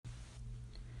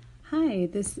Hi,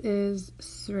 this is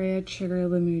Surya Chigar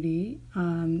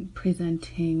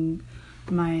presenting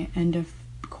my end of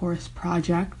course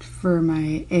project for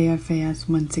my AFAS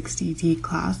 160D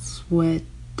class with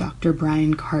Dr.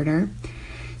 Brian Carter.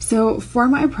 So for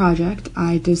my project,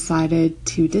 I decided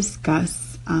to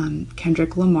discuss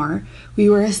Kendrick Lamar. We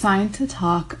were assigned to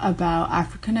talk about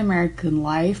African American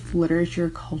life, literature,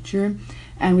 culture,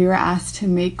 and we were asked to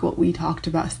make what we talked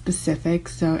about specific.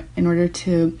 So in order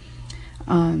to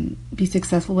be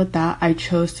successful with that, I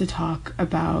chose to talk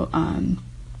about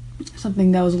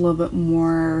something that was a little bit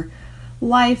more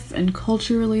life and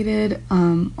culture related,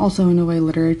 also in a way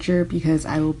literature, because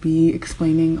I will be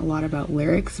explaining a lot about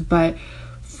lyrics. But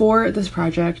for this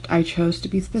project, I chose to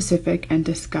be specific and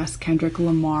discuss Kendrick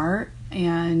Lamar,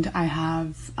 and I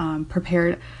have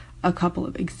prepared a couple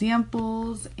of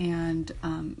examples and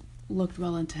looked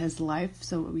well into his life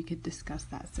so we could discuss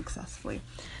that successfully.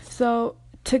 So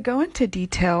to go into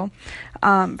detail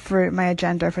for my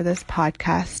agenda for this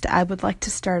podcast, I would like to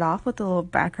start off with a little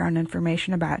background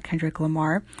information about Kendrick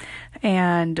Lamar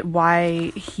and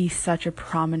why he's such a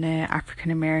prominent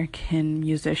African American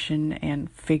musician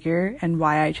and figure, and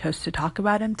why I chose to talk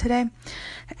about him today.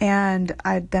 And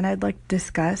I'd like to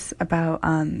discuss about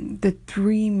the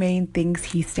three main things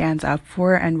he stands up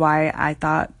for, and why I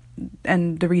thought,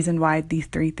 and the reason why these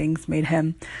three things made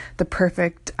him the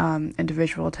perfect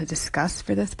individual to discuss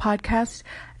for this podcast.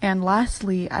 And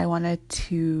lastly, I wanted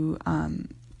to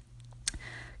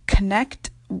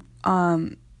connect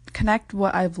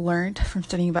what I've learned from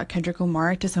studying about Kendrick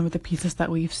Lamar to some of the pieces that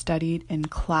we've studied in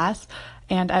class.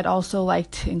 And I'd also like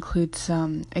to include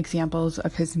some examples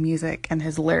of his music and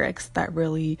his lyrics that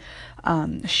really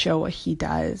show what he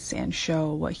does and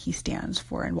show what he stands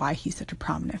for and why he's such a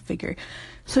prominent figure.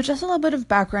 So just a little bit of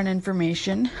background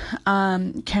information.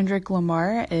 Kendrick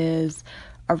Lamar is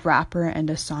a rapper and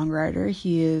a songwriter.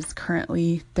 He is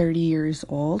currently 30 years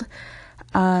old.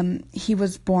 He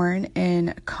was born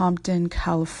in Compton,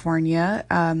 California.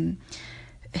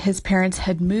 His parents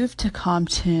had moved to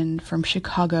Compton from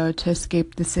Chicago to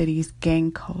escape the city's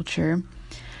gang culture.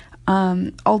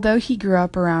 Although he grew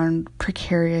up around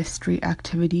precarious street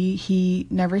activity, he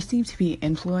never seemed to be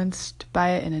influenced by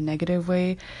it in a negative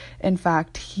way. In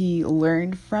fact, he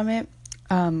learned from it.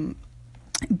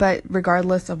 But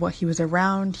regardless of what he was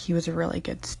around, he was a really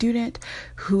good student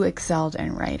who excelled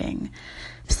in writing.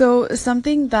 So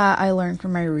something that I learned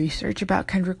from my research about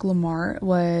Kendrick Lamar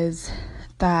was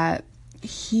that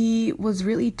he was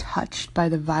really touched by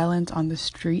the violence on the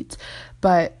streets,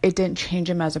 but it didn't change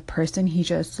him as a person. He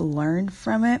just learned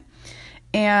from it.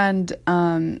 And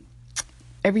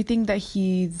everything that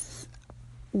he's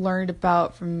learned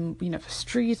about from, the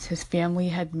streets, his family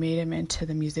had made him into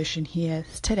the musician he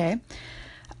is today.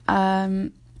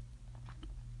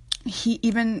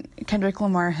 Kendrick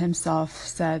Lamar himself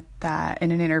said that in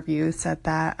an interview,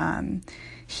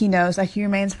 he knows that he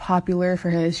remains popular for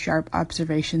his sharp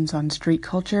observations on street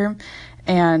culture.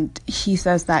 And he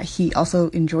says that he also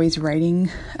enjoys writing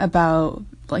about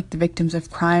the victims of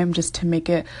crime, just to make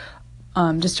it,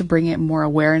 just to bring it more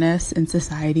awareness in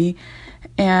society.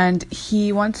 And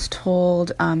he once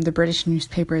told the British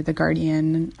newspaper, The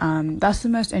Guardian, that's the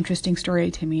most interesting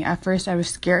story to me. At first, I was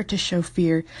scared to show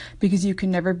fear because you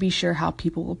can never be sure how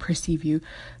people will perceive you.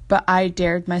 But I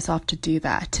dared myself to do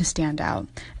that, to stand out.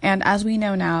 And as we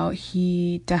know now,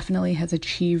 he definitely has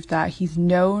achieved that. He's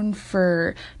known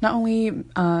for not only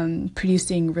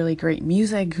producing really great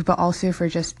music, but also for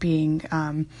just being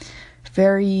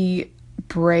very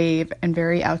brave and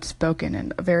very outspoken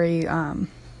and very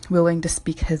willing to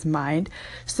speak his mind.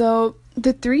 So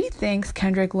the three things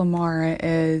Kendrick Lamar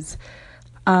is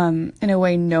in a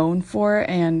way known for,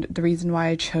 and the reason why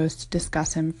I chose to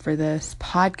discuss him for this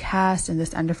podcast and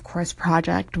this end of course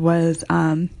project, was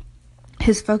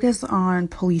his focus on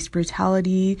police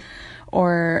brutality,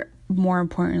 or more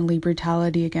importantly,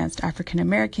 brutality against African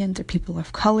Americans or people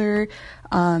of color,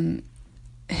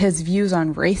 his views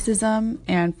on racism,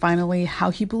 and finally how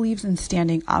he believes in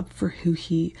standing up for who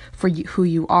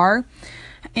you are.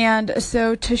 And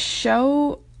so to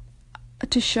show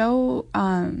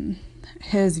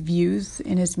his views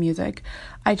in his music,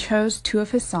 I chose two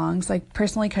of his songs.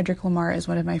 Personally, Kendrick Lamar is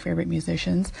one of my favorite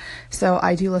musicians, so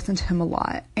I do listen to him a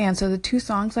lot. And so the two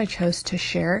songs I chose to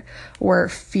share were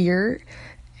Fear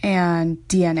and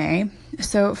DNA.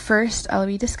 So first, I'll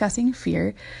be discussing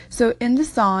Fear. So in the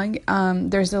song,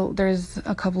 there's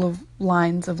a couple of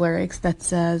lines of lyrics that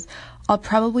says, "I'll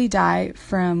probably die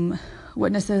from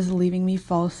witnesses leaving me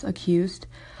false accused.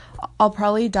 I'll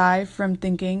probably die from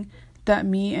thinking that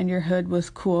me and your hood was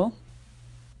cool.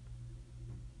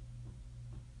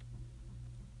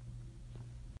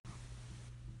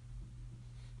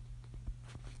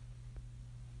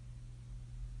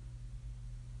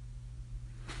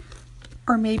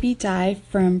 Or maybe die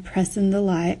from pressing the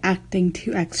lie, acting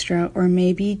too extra, or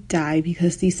maybe die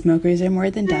because these smokers are more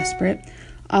than desperate.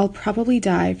 I'll probably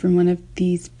die from one of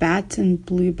these bats and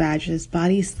blue badges,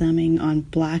 body slamming on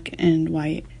black and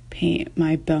white paint,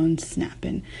 my bones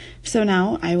snapping. So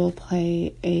now I will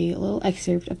play a little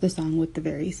excerpt of the song with the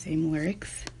very same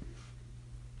lyrics.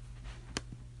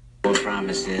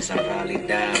 Promises, I probably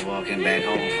die walking back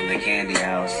home from the candy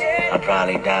house. I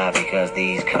probably die because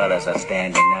these colors are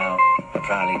standing out. I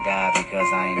probably die because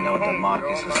I ain't know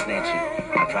DeMarcus was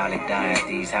snitching. I probably die at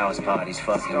these house parties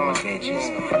fucking with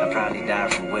bitches. I probably die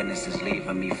from witnesses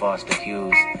leaving me false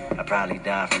accused. I probably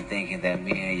die from thinking that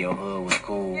me and your hood was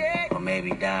cool. Or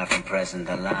maybe die from pressing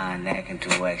the line, acting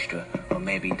too extra. Or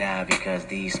maybe die because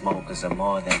these smokers are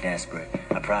more than desperate.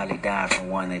 I probably die from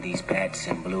one of these bats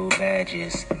and blue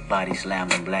badges, body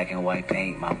slammed in black and white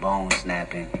paint, my bones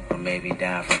snapping. Or maybe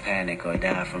die from panic, or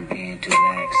die from being too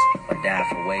lax, or die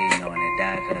for waiting on it,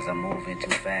 die cause I'm moving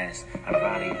too fast. I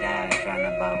probably died trying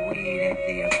to buy weed at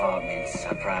the apartments.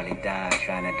 I probably died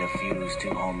trying to defuse two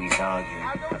homies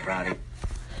arguing.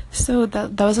 So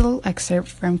that was a little excerpt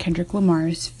from Kendrick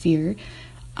Lamar's Fear.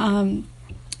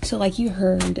 So like you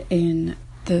heard in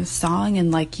the song,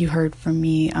 and like you heard from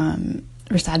me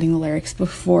reciting the lyrics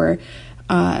before,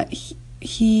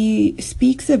 he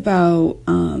speaks about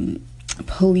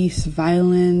police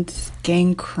violence,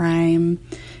 gang crime,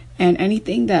 and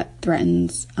anything that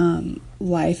threatens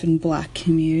life in Black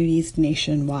communities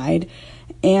nationwide.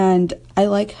 And I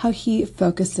like how he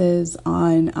focuses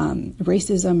on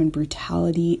racism and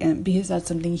brutality, and because that's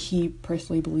something he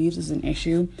personally believes is an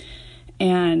issue.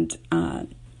 And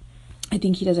I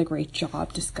think he does a great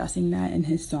job discussing that in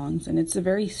his songs, and it's a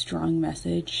very strong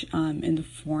message in the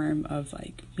form of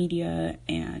like media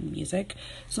and music.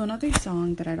 So another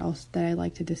song that I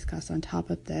like to discuss on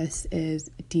top of this is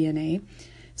DNA.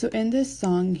 So in this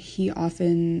song, he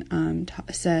often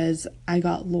says, I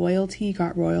got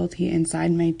got royalty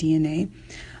inside my DNA.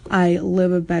 I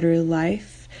live a better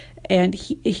life. And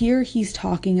here he's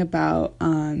talking about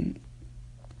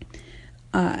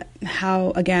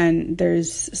how, again,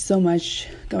 there's so much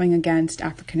going against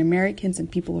African Americans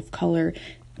and people of color,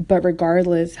 but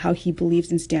regardless, how he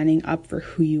believes in standing up for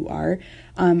who you are.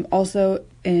 Also,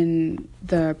 in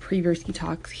the pre-verse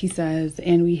he says,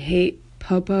 and we hate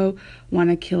Popo,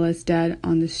 want to kill us dead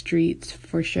on the streets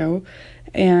for show.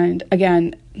 And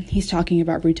again, he's talking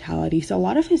about brutality. So a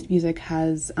lot of his music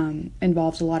has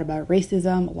involved a lot about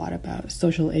racism, a lot about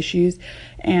social issues,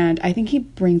 and I think he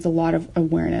brings a lot of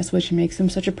awareness, which makes him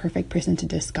such a perfect person to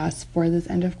discuss for this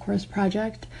End of Course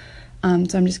project. So I'm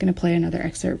just going to play another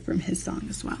excerpt from his song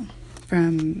as well,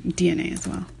 from DNA as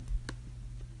well.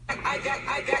 I got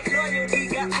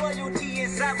royalty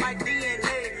inside my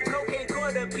DNA. Cocaine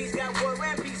quarter piece, got war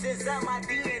and peace inside my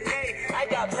DNA. I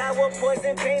got power,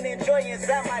 poison, pain, and joy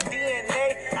inside my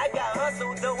DNA. I got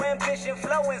hustle, though, ambition,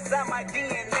 flow inside my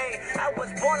DNA. I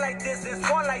was born like this, and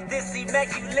born like this,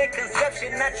 immaculate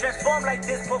conception. I transform like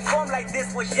this, perform like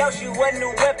this, was Yoshi, a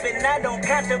new weapon. I don't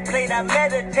contemplate, I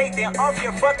meditate, then off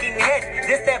your fucking head.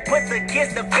 This that puts the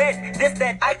kids to bed. This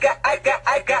that I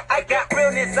got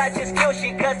realness. I just kill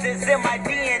shit cause it's in my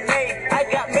DNA. I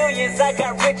got millions, I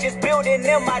got riches building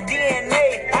in my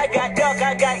DNA. I got dark,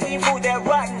 I got evil that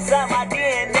rot inside my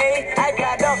DNA. I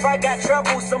got off, I got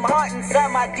trouble, some heart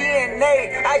inside my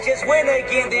DNA. I just win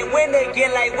again, then win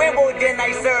again like Wimbledon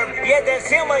I serve. Yeah, that's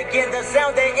him again, the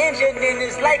sound the engine in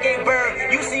is like a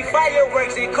bird. You see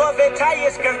fireworks and Corvette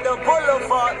tires skirt the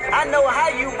boulevard. I know how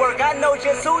you work, I know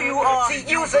just who you are.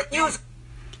 See, use.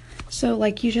 So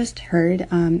like you just heard,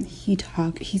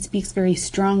 he speaks very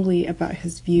strongly about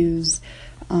his views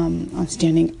on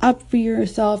standing up for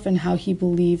yourself, and how he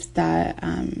believes that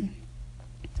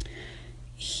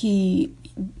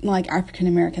African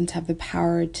Americans have the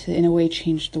power to, in a way,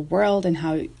 change the world, and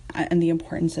the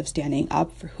importance of standing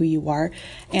up for who you are.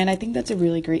 And I think that's a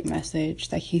really great message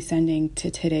that he's sending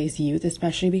to today's youth,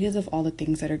 especially because of all the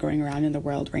things that are going around in the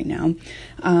world right now.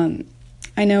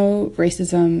 I know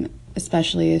racism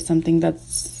especially is something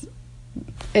it's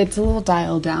a little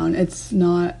dialed down. It's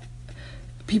not,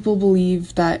 people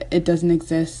believe that it doesn't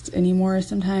exist anymore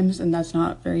sometimes, and that's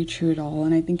not very true at all.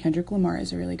 And I think Kendrick Lamar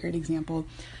is a really great example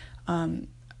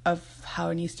of how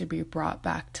it needs to be brought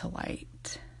back to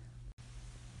light.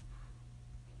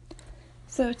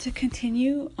 So to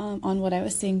continue on what I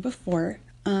was saying before,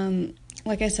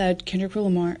 like I said, Kendrick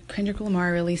Lamar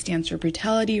really stands for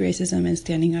brutality, racism, and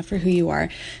standing up for who you are.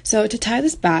 So to tie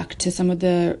this back to some of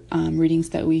the readings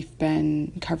that we've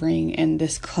been covering in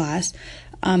this class,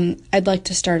 I'd like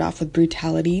to start off with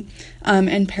brutality.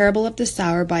 In Parable of the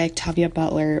Sower by Octavia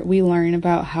Butler, we learn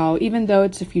about how, even though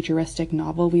it's a futuristic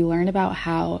novel, we learn about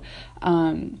how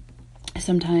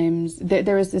sometimes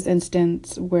there was this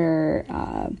instance where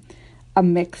a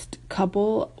mixed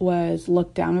couple was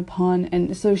looked down upon,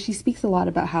 and so she speaks a lot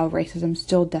about how racism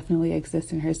still definitely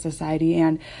exists in her society,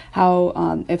 and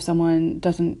how if someone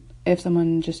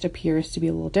just appears to be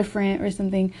a little different or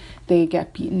something, they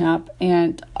get beaten up.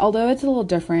 And although it's a little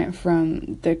different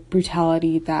from the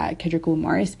brutality that Kendrick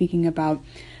Lamar is speaking about,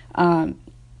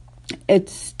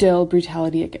 it's still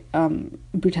brutality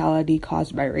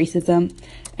caused by racism,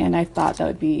 and I thought that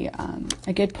would be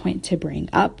a good point to bring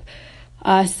up.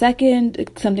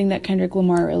 Second, something that Kendrick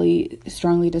Lamar really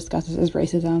strongly discusses is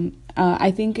racism.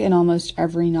 I think in almost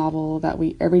every novel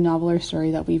or story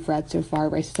that we've read so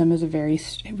far, racism has a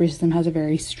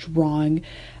very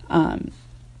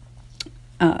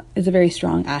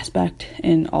strong aspect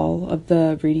in all of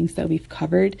the readings that we've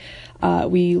covered.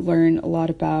 We learn a lot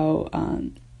about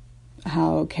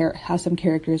how some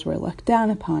characters were looked down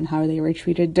upon, how they were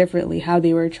treated differently, how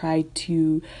they were tried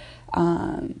to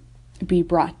be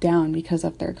brought down because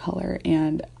of their color,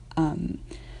 and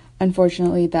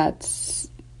unfortunately that's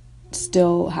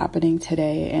still happening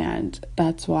today, and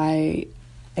that's why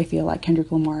I feel like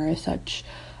Kendrick Lamar is such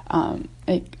a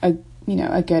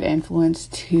good influence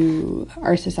to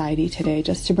our society today,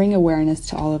 just to bring awareness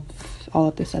to all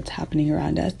of this that's happening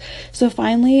around us. So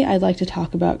finally, I'd like to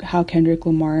talk about how Kendrick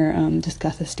Lamar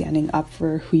discusses standing up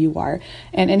for who you are.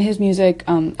 And in his music,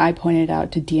 I pointed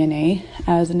out to DNA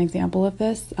as an example of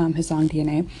this, his song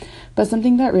DNA. But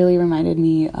something that really reminded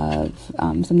me of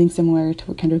something similar to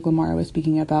what Kendrick Lamar was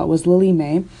speaking about was Lily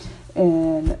Mae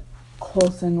in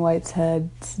Colson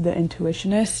Whitehead's The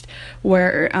Intuitionist,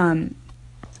 where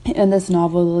in this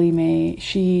novel, Lily Mae,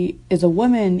 she is a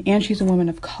woman, and she's a woman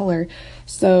of color,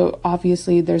 so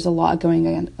obviously there's a lot going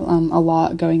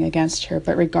against her.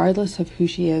 But regardless of who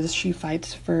she is, she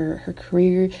fights for her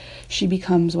career. She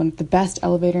becomes one of the best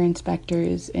elevator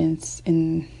inspectors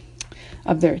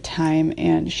of their time,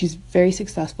 and she's very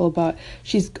successful. But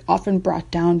she's often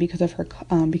brought down because of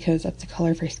the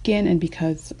color of her skin, and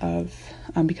because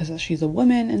she's a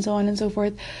woman, and so on and so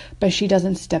forth. But she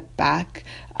doesn't step back.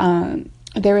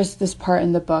 There was this part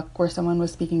in the book where someone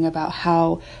was speaking about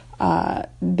how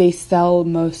they sell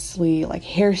mostly like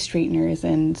hair straighteners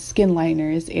and skin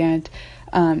lighteners, and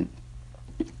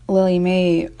Lily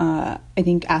Mae I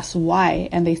think asks why,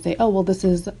 and they say, oh well, this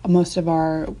is most of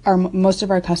our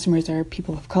customers are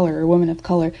people of color or women of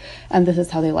color, and this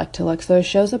is how they like to look. So it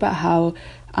shows about how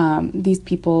these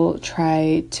people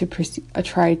try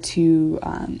to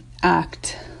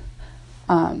act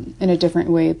in a different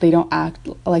way. They don't act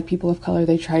like people of color.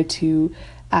 They try to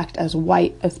act as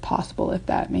white as possible, if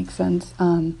that makes sense.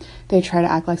 They try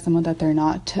to act like someone that they're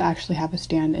not, to actually have a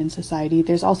stand in society.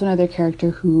 There's also another character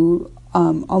who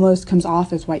almost comes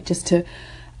off as white just to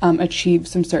achieve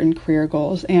some certain career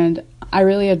goals. And I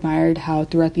really admired how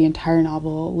throughout the entire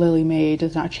novel, Lily Mae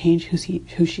does not change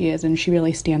who she is, and she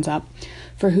really stands up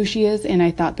for who she is. And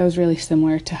I thought that was really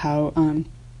similar to how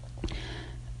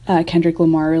Kendrick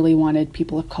Lamar really wanted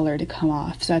people of color to come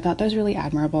off. So I thought that was really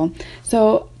admirable.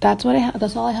 So that's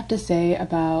all I have to say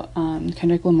about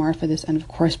Kendrick Lamar for this end of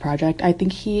course project. I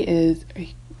think he is a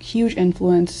huge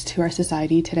influence to our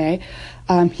society today.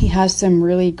 He has some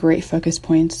really great focus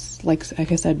points, like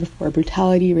I said before,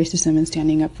 brutality, racism, and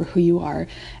standing up for who you are.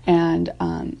 And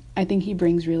I think he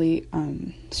brings really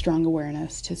strong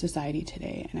awareness to society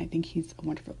today. And I think he's a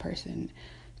wonderful person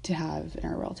to have in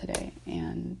our world today.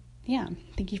 And yeah,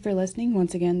 thank you for listening.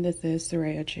 Once again, this is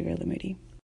Soraya Chigar-Lamudi.